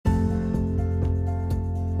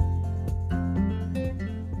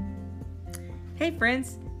Hey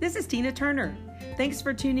friends, this is Tina Turner. Thanks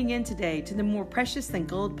for tuning in today to the More Precious Than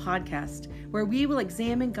Gold podcast, where we will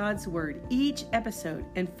examine God's Word each episode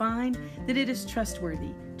and find that it is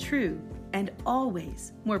trustworthy, true, and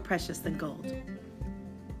always more precious than gold.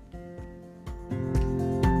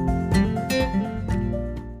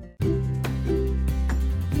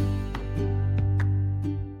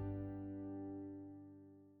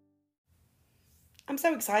 I'm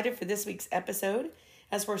so excited for this week's episode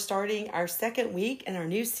as we're starting our second week in our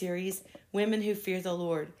new series, Women Who Fear the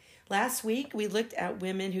Lord. Last week, we looked at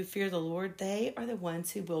women who fear the Lord. They are the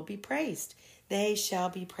ones who will be praised. They shall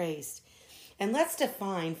be praised. And let's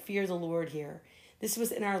define fear the Lord here. This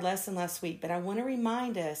was in our lesson last week, but I want to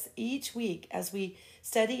remind us each week as we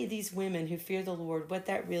study these women who fear the Lord, what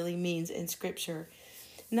that really means in Scripture.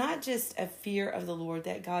 Not just a fear of the Lord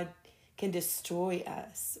that God can destroy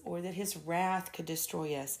us or that his wrath could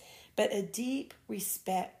destroy us, but a deep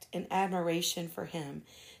respect and admiration for him,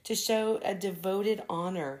 to show a devoted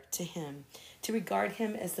honor to him, to regard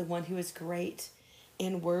him as the one who is great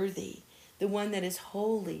and worthy, the one that is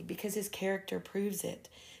holy because his character proves it.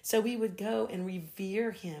 So we would go and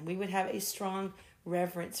revere him. We would have a strong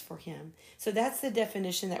reverence for him. So that's the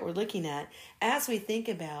definition that we're looking at as we think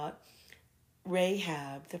about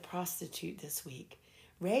Rahab, the prostitute this week.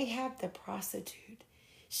 Rahab, the prostitute,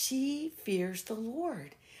 she fears the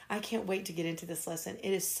Lord. I can't wait to get into this lesson.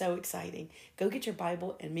 It is so exciting. Go get your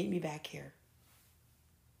Bible and meet me back here.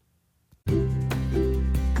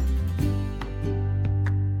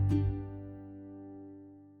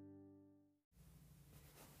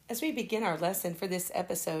 As we begin our lesson for this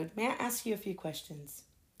episode, may I ask you a few questions?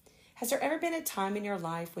 Has there ever been a time in your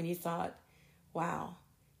life when you thought, wow,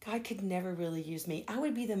 God could never really use me? I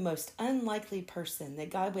would be the most unlikely person that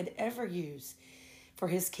God would ever use for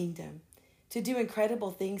his kingdom, to do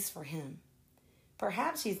incredible things for him.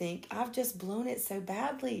 Perhaps you think, I've just blown it so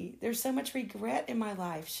badly. There's so much regret in my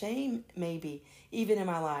life, shame maybe, even in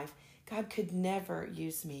my life. God could never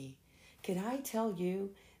use me. Can I tell you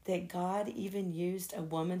that God even used a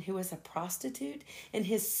woman who was a prostitute? In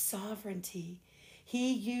his sovereignty,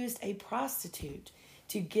 he used a prostitute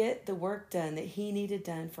to get the work done that he needed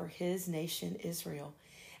done for his nation, Israel.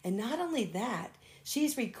 And not only that,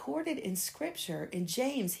 she's recorded in Scripture, in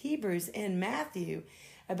James, Hebrews, and Matthew,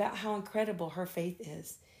 about how incredible her faith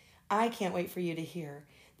is. I can't wait for you to hear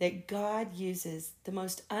that God uses the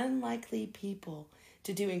most unlikely people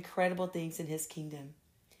to do incredible things in his kingdom.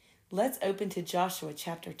 Let's open to Joshua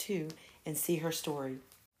chapter 2 and see her story.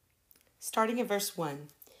 Starting in verse 1.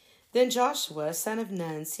 Then Joshua, son of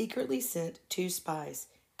Nun, secretly sent 2 spies.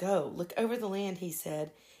 Go, look over the land, he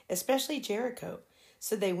said, especially Jericho.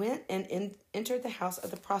 So they went and entered the house of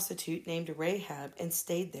the prostitute named Rahab and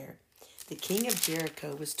stayed there. The king of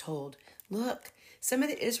Jericho was told, look, some of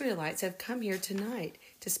the Israelites have come here tonight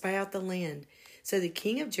to spy out the land. So the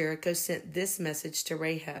king of Jericho sent this message to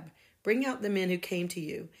Rahab, bring out the men who came to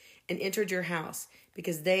you and entered your house,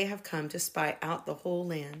 because they have come to spy out the whole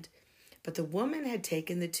land. But the woman had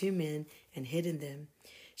taken the 2 men and hidden them.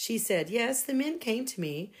 She said, yes, the men came to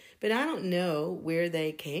me, but I don't know where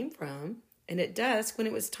they came from. And at dusk, when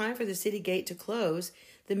it was time for the city gate to close,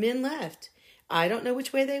 the men left. I don't know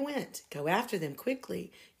which way they went. Go after them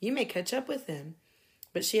quickly. You may catch up with them.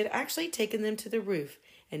 But she had actually taken them to the roof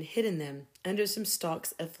and hidden them under some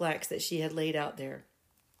stalks of flax that she had laid out there.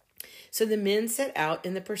 So the men set out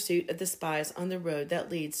in the pursuit of the spies on the road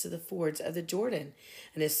that leads to the fords of the Jordan.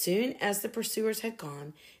 And as soon as the pursuers had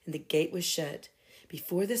gone and the gate was shut,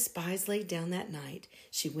 before the spies lay down that night,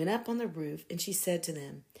 she went up on the roof and she said to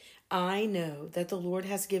them, I know that the Lord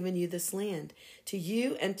has given you this land, to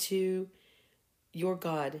you and to your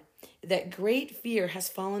God. That great fear has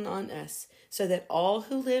fallen on us, so that all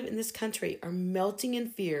who live in this country are melting in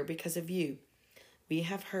fear because of you. We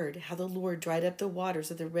have heard how the Lord dried up the waters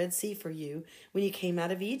of the Red Sea for you when you came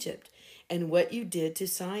out of Egypt, and what you did to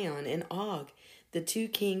Sihon and Og, the 2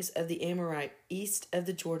 kings of the Amorite east of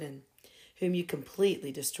the Jordan, whom you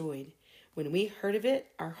completely destroyed. When we heard of it,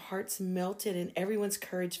 our hearts melted and everyone's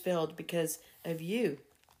courage failed because of you.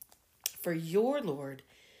 For your Lord,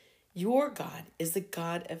 your God, is the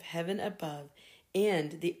God of heaven above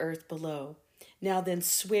and the earth below. Now then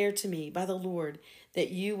swear to me by the Lord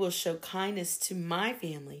that you will show kindness to my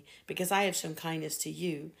family because I have shown kindness to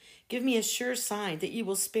you. Give me a sure sign that you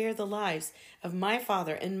will spare the lives of my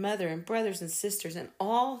father and mother and brothers and sisters and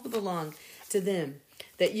all who belong to them,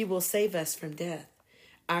 that you will save us from death.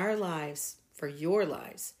 Our lives for your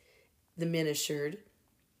lives, the men assured.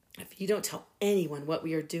 If you don't tell anyone what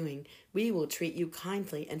we are doing, we will treat you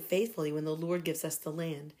kindly and faithfully when the Lord gives us the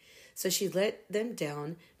land. So she let them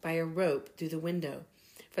down by a rope through the window.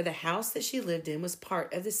 for the house that she lived in was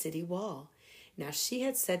part of the city wall. Now she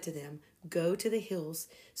had said to them, "Go to the hills,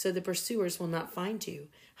 so the pursuers will not find you.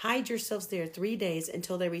 Hide yourselves there 3 days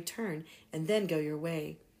until they return, and then go your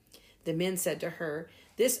way." The men said to her,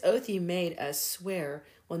 "This oath you made us swear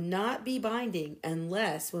will not be binding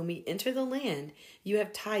unless, when we enter the land, you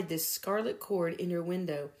have tied this scarlet cord in your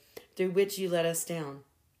window through which you let us down,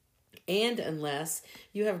 and unless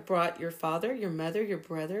you have brought your father, your mother, your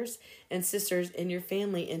brothers and sisters, and your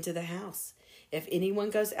family into the house. If anyone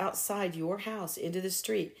goes outside your house into the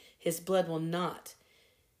street, his blood will not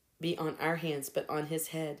be on our hands, but on his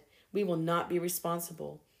head. We will not be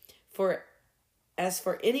responsible. As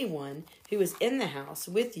for anyone who is in the house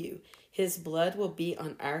with you, his blood will be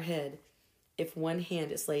on our head if one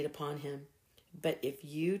hand is laid upon him. But if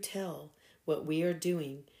you tell what we are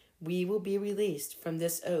doing, we will be released from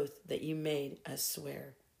this oath that you made us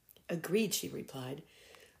swear." "Agreed," she replied.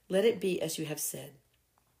 "Let it be as you have said."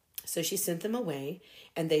 So she sent them away,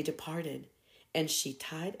 and they departed, and she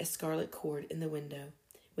tied a scarlet cord in the window.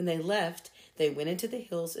 When they left, they went into the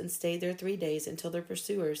hills and stayed there 3 days until their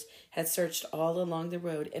pursuers had searched all along the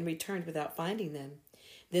road and returned without finding them.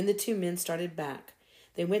 Then the 2 men started back.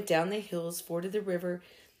 They went down the hills, forded the river,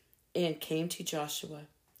 and came to Joshua,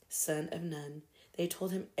 son of Nun. They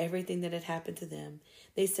told him everything that had happened to them.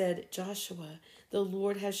 They said, "Joshua, the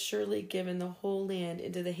Lord has surely given the whole land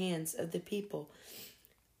into the hands of the people.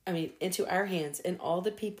 Into our hands, and all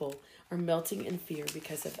the people are melting in fear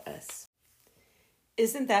because of us."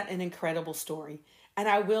 Isn't that an incredible story? And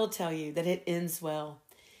I will tell you that it ends well.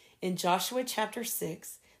 In Joshua chapter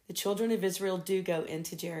 6, the children of Israel do go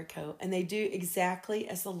into Jericho, and they do exactly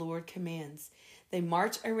as the Lord commands. They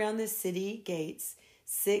march around the city gates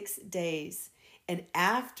 6 days. And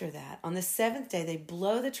after that, on the 7th day, they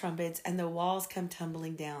blow the trumpets and the walls come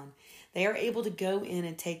tumbling down. They are able to go in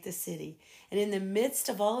and take the city. And in the midst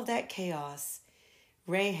of all of that chaos,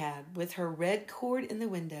 Rahab, with her red cord in the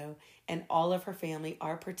window, and all of her family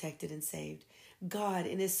are protected and saved. God,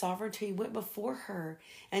 in his sovereignty, went before her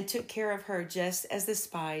and took care of her just as the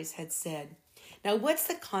spies had said. Now, what's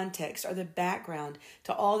the context or the background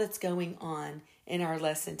to all that's going on in our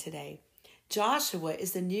lesson today? Joshua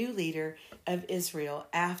is the new leader of Israel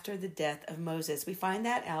after the death of Moses. We find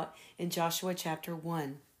that out in Joshua chapter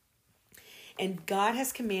 1. And God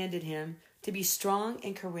has commanded him to be strong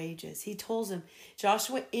and courageous. He tells him,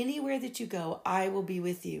 "Joshua, anywhere that you go, I will be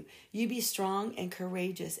with you. You be strong and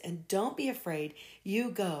courageous, and don't be afraid. You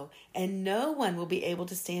go, and no one will be able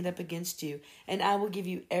to stand up against you, and I will give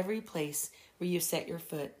you every place where you set your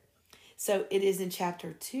foot." So it is in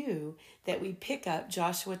chapter 2 that we pick up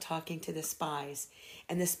Joshua talking to the spies.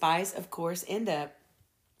 And the spies, of course, end up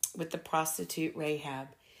with the prostitute Rahab.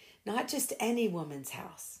 Not just any woman's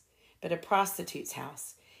house, but a prostitute's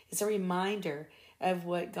house. It's a reminder of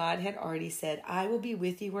what God had already said. "I will be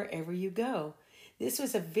with you wherever you go." This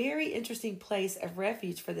was a very interesting place of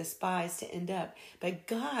refuge for the spies to end up. But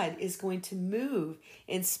God is going to move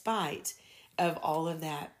in spite of all of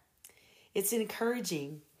that. It's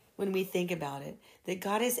encouraging when we think about it, that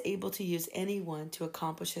God is able to use anyone to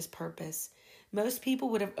accomplish his purpose. Most people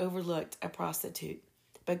would have overlooked a prostitute,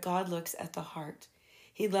 but God looks at the heart.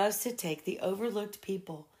 He loves to take the overlooked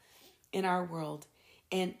people in our world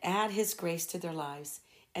and add his grace to their lives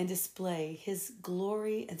and display his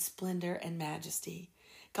glory and splendor and majesty.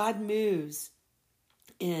 God moves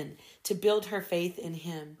in to build her faith in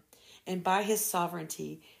him. And by his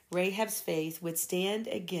sovereignty, Rahab's faith would stand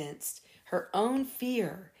against her own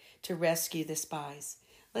fear to rescue the spies.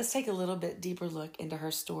 Let's take a little bit deeper look into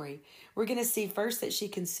her story. We're going to see first that she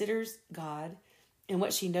considers God and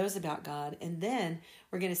what she knows about God, and then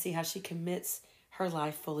we're going to see how she commits her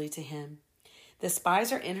life fully to him. The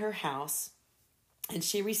spies are in her house, and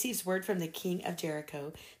she receives word from the king of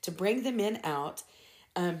Jericho to bring the men out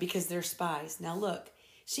because they're spies. Now look,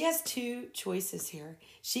 she has 2 choices here.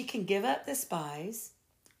 She can give up the spies,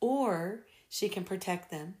 or she can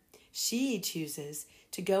protect them. She chooses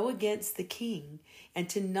to go against the king and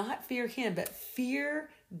to not fear him, but fear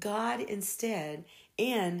God instead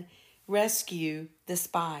and rescue the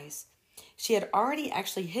spies. She had already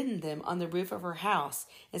actually hidden them on the roof of her house.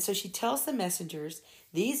 And so she tells the messengers,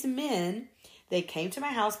 "These men, they came to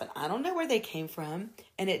my house, but I don't know where they came from.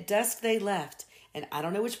 And at dusk they left, and I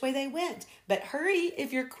don't know which way they went. But hurry,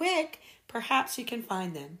 if you're quick, perhaps you can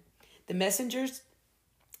find them." The messengers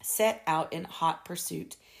set out in hot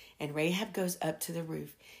pursuit, and Rahab goes up to the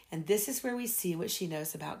roof. And this is where we see what she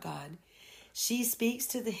knows about God. She speaks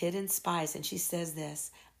to the hidden spies, and she says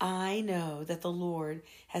this, "I know that the Lord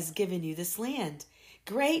has given you this land.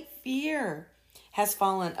 Great fear has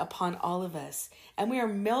fallen upon all of us, and we are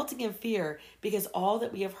melting in fear because all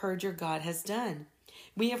that we have heard your God has done.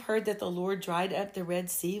 We have heard that the Lord dried up the Red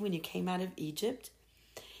Sea when you came out of Egypt.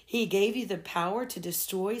 He gave you the power to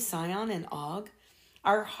destroy Sihon and Og.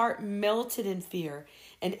 Our heart melted in fear,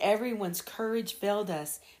 and everyone's courage failed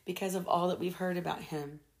us because of all that we've heard about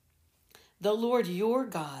him. The Lord your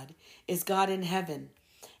God is God in heaven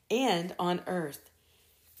and on earth.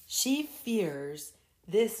 She fears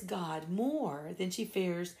this God more than she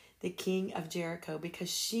fears the king of Jericho because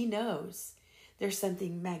she knows there's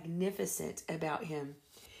something magnificent about him.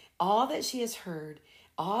 All that she has heard,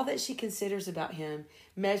 all that she considers about him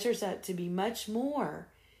measures up to be much more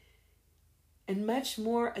and much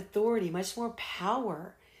more authority, much more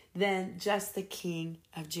power than just the king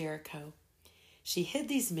of Jericho. She hid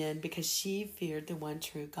these men because she feared the one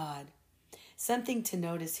true God. Something to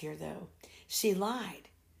notice here, though. She lied.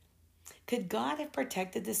 Could God have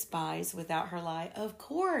protected the spies without her lie? Of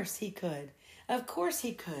course he could. Of course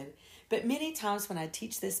he could. But many times when I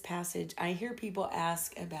teach this passage, I hear people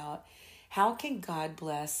ask about how can God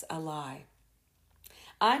bless a lie?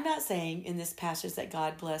 I'm not saying in this passage that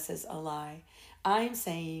God blesses a lie. I'm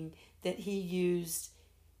saying that he used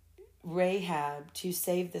Rahab to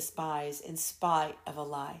save the spies in spite of a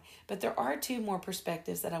lie. But there are two more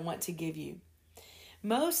perspectives that I want to give you.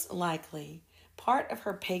 Most likely, part of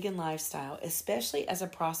her pagan lifestyle, especially as a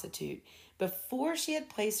prostitute, before she had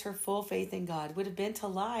placed her full faith in God, would have been to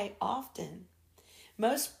lie often.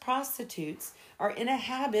 Most prostitutes are in a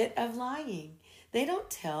habit of lying. They don't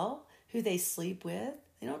tell who they sleep with.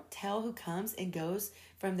 They don't tell who comes and goes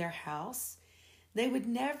from their house. They would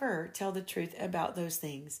never tell the truth about those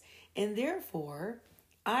things. And therefore,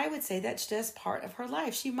 I would say that's just part of her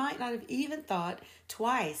life. She might not have even thought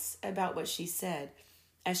twice about what she said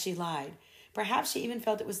as she lied. Perhaps she even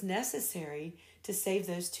felt it was necessary to save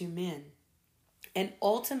those two men and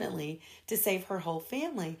ultimately to save her whole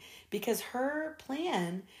family, because her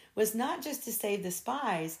plan was not just to save the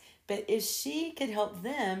spies, but if she could help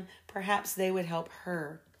them, perhaps they would help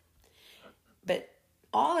her. But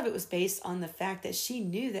all of it was based on the fact that she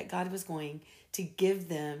knew that God was going to give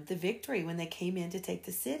them the victory when they came in to take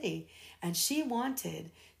the city. And she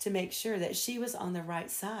wanted to make sure that she was on the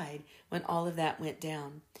right side when all of that went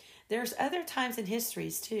down. There's other times in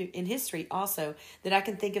history also, that I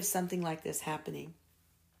can think of something like this happening.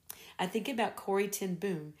 I think about Corrie ten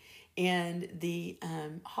Boom and the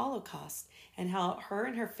Holocaust and how her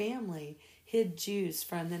and her family hid Jews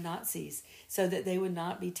from the Nazis so that they would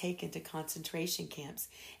not be taken to concentration camps.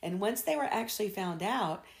 And once they were actually found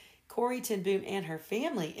out, Corrie ten Boom and her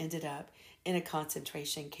family ended up in a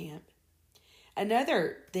concentration camp.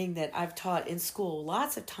 Another thing that I've taught in school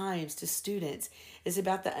lots of times to students is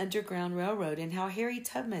about the Underground Railroad and how Harriet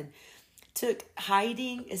Tubman took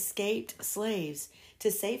escaped slaves to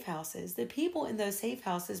safe houses. The people in those safe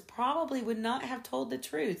houses probably would not have told the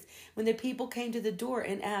truth when the people came to the door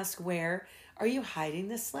and asked, "Where are you hiding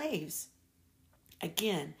the slaves?"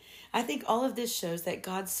 Again, I think all of this shows that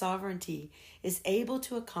God's sovereignty is able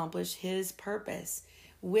to accomplish his purpose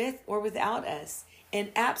with or without us,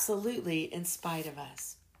 and absolutely in spite of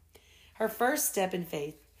us. Her first step in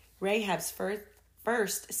faith, Rahab's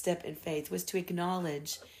first step in faith, was to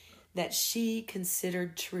acknowledge that she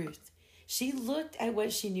considered truth. She looked at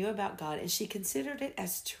what she knew about God and she considered it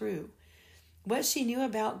as true. What she knew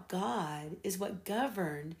about God is what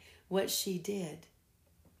governed what she did.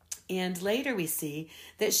 And later we see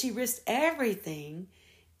that she risked everything,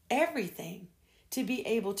 to be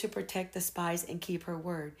able to protect the spies and keep her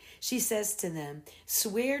word. She says to them,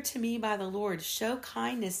 "Swear to me by the Lord, show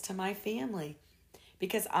kindness to my family,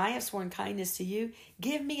 because I have sworn kindness to you.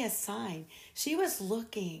 Give me a sign." She was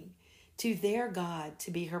looking to their God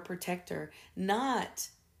to be her protector, not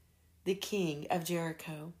the king of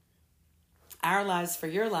Jericho. Our lives for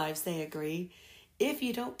your lives, they agree, if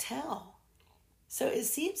you don't tell. So it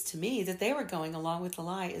seems to me that they were going along with the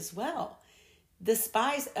lie as well. The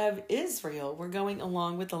spies of Israel were going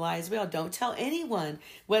along with the lie as well. Don't tell anyone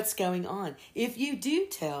what's going on. If you do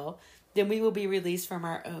tell, then we will be released from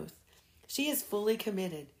our oath. She is fully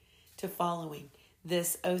committed to following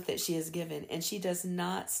this oath that she has given, and she does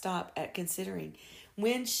not stop at considering.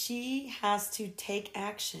 When she has to take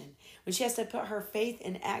action, when she has to put her faith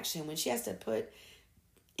in action, when she has to put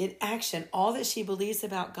in action all that she believes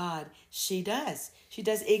about God, she does. She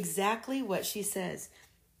does exactly what she says.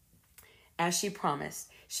 As she promised,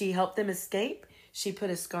 she helped them escape. She put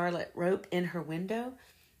a scarlet rope in her window,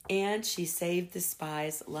 and she saved the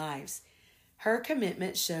spies' lives. Her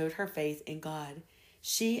commitment showed her faith in God.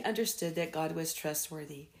 She understood that God was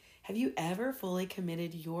trustworthy. Have you ever fully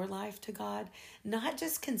committed your life to God? Not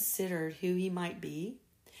just considered who he might be,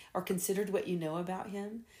 or considered what you know about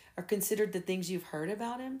him, or considered the things you've heard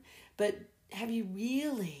about him, but have you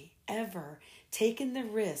really ever taken the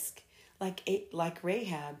risk, like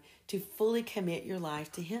Rahab, to fully commit your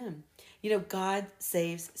life to him? You know, God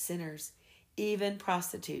saves sinners, even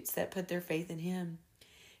prostitutes that put their faith in him.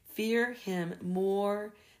 Fear him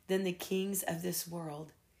more than the kings of this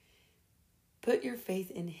world. Put your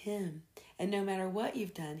faith in him, and no matter what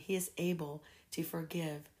you've done, he is able to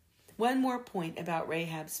forgive. One more point about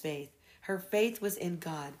Rahab's faith. Her faith was in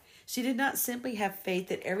God. She did not simply have faith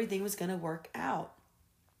that everything was going to work out.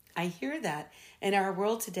 I hear that in our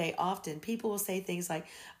world today often. People will say things like,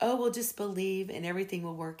 oh, we'll just believe and everything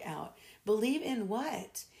will work out. Believe in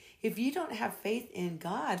what? If you don't have faith in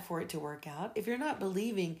God for it to work out, if you're not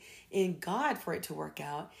believing in God for it to work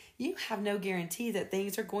out, you have no guarantee that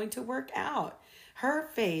things are going to work out. Her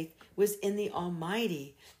faith was in the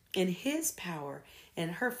Almighty, in his power,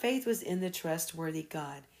 and her faith was in the trustworthy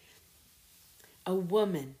God. A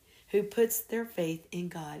woman who puts their faith in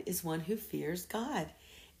God is one who fears God,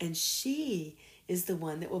 and she is the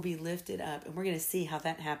one that will be lifted up. And we're going to see how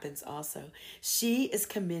that happens also. She is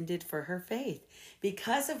commended for her faith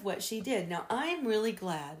because of what she did. Now, I'm really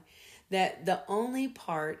glad that the only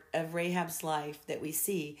part of Rahab's life that we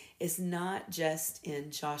see is not just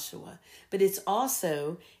in Joshua, but it's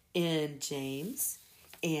also in James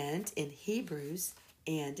and in Hebrews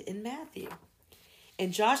and in Matthew.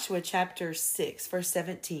 In Joshua chapter 6, verse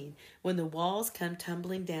 17, when the walls come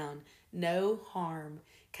tumbling down, no harm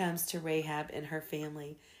comes to Rahab and her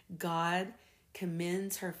family. God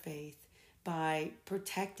commends her faith by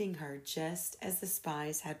protecting her just as the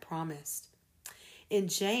spies had promised. In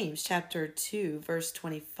James chapter 2, verse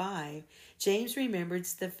 25, James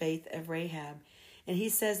remembers the faith of Rahab, and he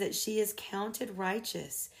says that she is counted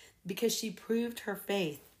righteous because she proved her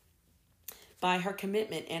faith by her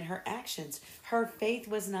commitment and her actions. Her faith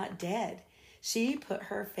was not dead. She put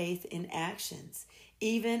her faith in actions,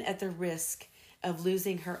 even at the risk of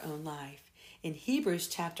losing her own life. In Hebrews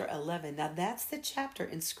chapter 11, now that's the chapter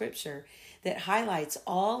in Scripture that highlights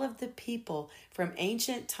all of the people from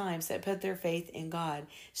ancient times that put their faith in God.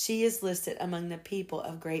 She is listed among the people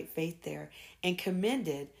of great faith there and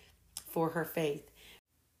commended for her faith.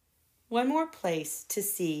 One more place to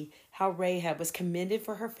see how Rahab was commended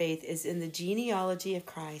for her faith is in the genealogy of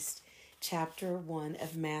Christ, chapter 1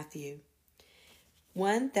 of Matthew.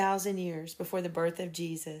 1,000 years before the birth of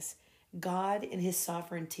Jesus, God in his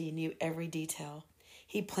sovereignty knew every detail.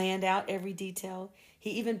 He planned out every detail. He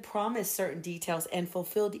even promised certain details and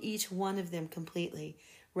fulfilled each one of them completely.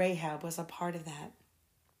 Rahab was a part of that.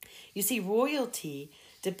 You see, royalty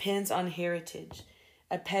depends on heritage,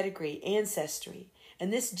 a pedigree, ancestry.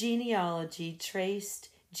 And this genealogy traced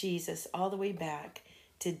Jesus all the way back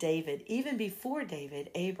to David, even before David,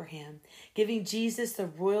 Abraham, giving Jesus the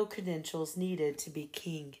royal credentials needed to be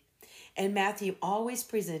king. And Matthew always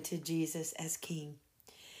presented Jesus as king.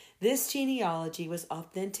 This genealogy was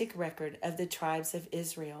authentic record of the tribes of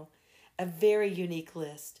Israel, a very unique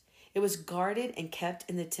list. It was guarded and kept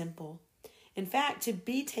in the temple. In fact, to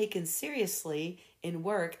be taken seriously in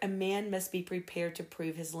work, a man must be prepared to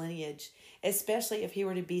prove his lineage, especially if he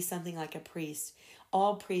were to be something like a priest.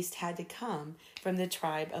 All priests had to come from the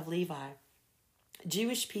tribe of Levi.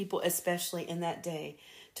 Jewish people, especially in that day,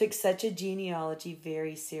 took such a genealogy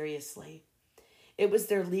very seriously. It was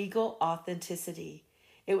their legal authenticity.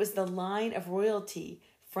 It was the line of royalty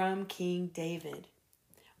from King David.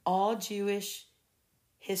 All Jewish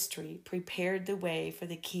history prepared the way for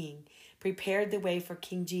the king, prepared the way for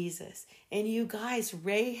King Jesus. And you guys,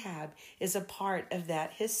 Rahab is a part of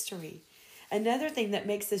that history. Another thing that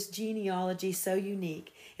makes this genealogy so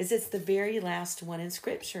unique is it's the very last one in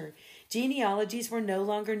Scripture. Genealogies were no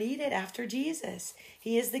longer needed after Jesus.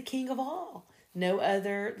 He is the King of all. No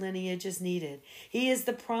other lineage is needed. He is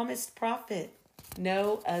the promised prophet.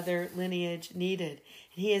 No other lineage needed.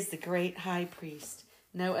 And he is the great high priest.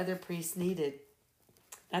 No other priest needed.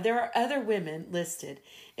 Now, there are other women listed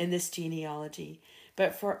in this genealogy,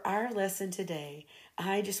 but for our lesson today,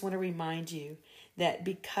 I just want to remind you that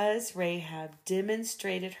because Rahab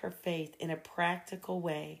demonstrated her faith in a practical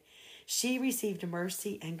way, she received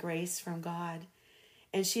mercy and grace from God,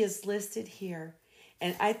 and she is listed here.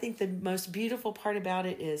 And I think the most beautiful part about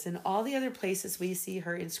it is, in all the other places we see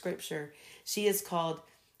her in Scripture, she is called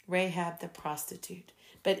Rahab the prostitute.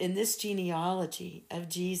 But in this genealogy of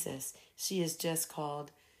Jesus, she is just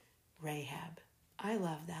called Rahab. I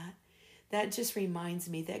love that. That just reminds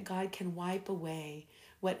me that God can wipe away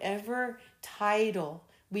whatever title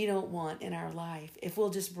we don't want in our life if we'll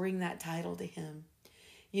just bring that title to him.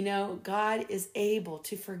 You know, God is able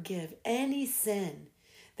to forgive any sin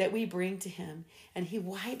that we bring to him, and he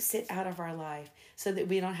wipes it out of our life so that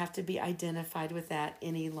we don't have to be identified with that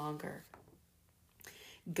any longer.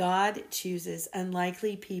 God chooses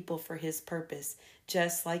unlikely people for his purpose,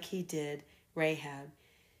 just like he did Rahab.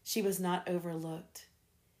 She was not overlooked.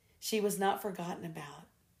 She was not forgotten about.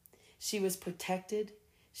 She was protected,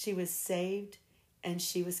 she was saved, and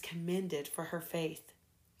she was commended for her faith.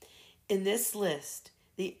 In this list,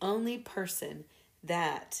 the only person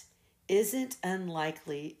that isn't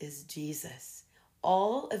unlikely is Jesus.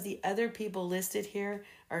 All of the other people listed here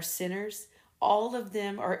are sinners. All of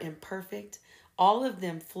them are imperfect. All of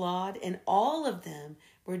them flawed. And all of them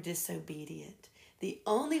were disobedient. The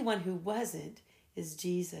only one who wasn't is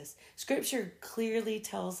Jesus. Scripture clearly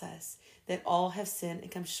tells us that all have sinned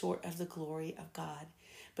and come short of the glory of God.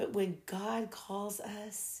 But when God calls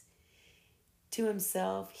us to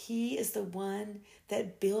himself, he is the one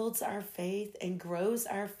that builds our faith and grows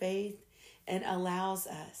our faith and allows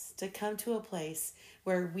us to come to a place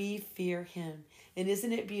where we fear him. And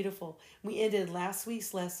isn't it beautiful? We ended last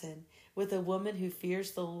week's lesson with a woman who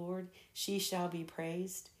fears the Lord, she shall be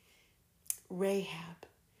praised. Rahab,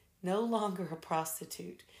 no longer a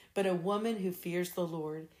prostitute, but a woman who fears the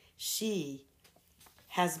Lord, she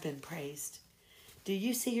has been praised. Do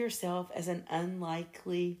you see yourself as an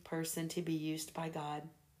unlikely person to be used by God?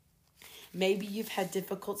 Maybe you've had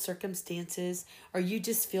difficult circumstances, or you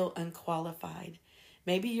just feel unqualified.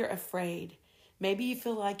 Maybe you're afraid. Maybe you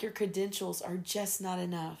feel like your credentials are just not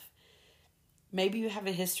enough. Maybe you have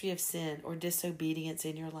a history of sin or disobedience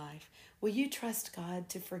in your life. Will you trust God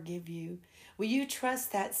to forgive you? Will you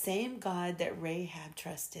trust that same God that Rahab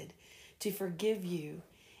trusted to forgive you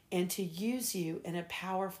and to use you in a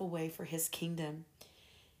powerful way for his kingdom?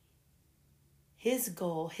 His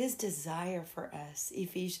goal, his desire for us,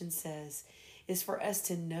 Ephesians says, is for us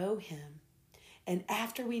to know him. And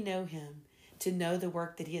after we know him, to know the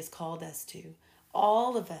work that he has called us to.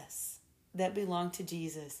 All of us that belong to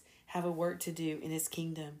Jesus have a work to do in his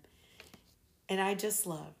kingdom. And I just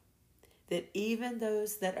love that even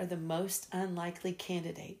those that are the most unlikely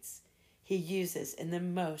candidates, he uses in the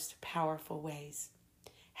most powerful ways.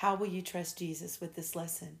 How will you trust Jesus with this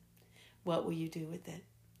lesson? What will you do with it?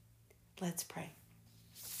 Let's pray.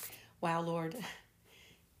 Wow, Lord,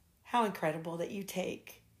 how incredible that you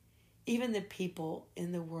take even the people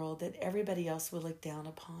in the world that everybody else will look down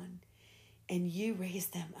upon, and you raise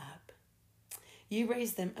them up. You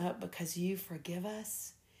raise them up because you forgive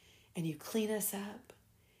us and you clean us up.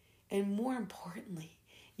 And more importantly,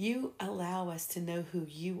 you allow us to know who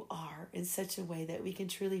you are in such a way that we can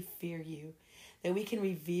truly fear you, that we can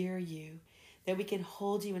revere you, that we can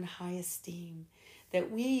hold you in high esteem, that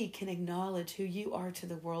we can acknowledge who you are to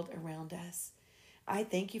the world around us. I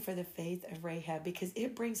thank you for the faith of Rahab because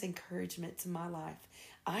it brings encouragement to my life.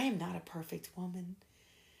 I am not a perfect woman.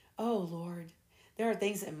 Oh, Lord, there are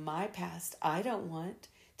things in my past I don't want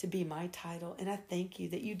to be my title. And I thank you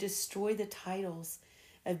that you destroy the titles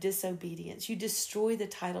of disobedience. You destroy the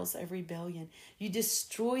titles of rebellion. You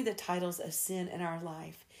destroy the titles of sin in our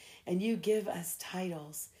life. And you give us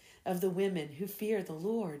titles of the women who fear the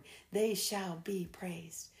Lord. They shall be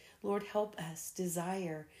praised. Lord, help us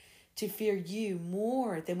desire to fear you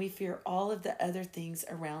more than we fear all of the other things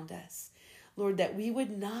around us. Lord, that we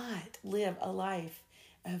would not live a life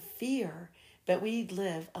of fear, but we'd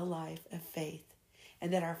live a life of faith.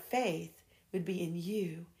 And that our faith would be in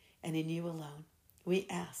you and in you alone. We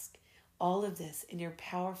ask all of this in your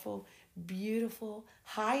powerful, beautiful,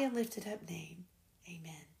 high and lifted up name.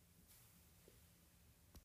 Amen.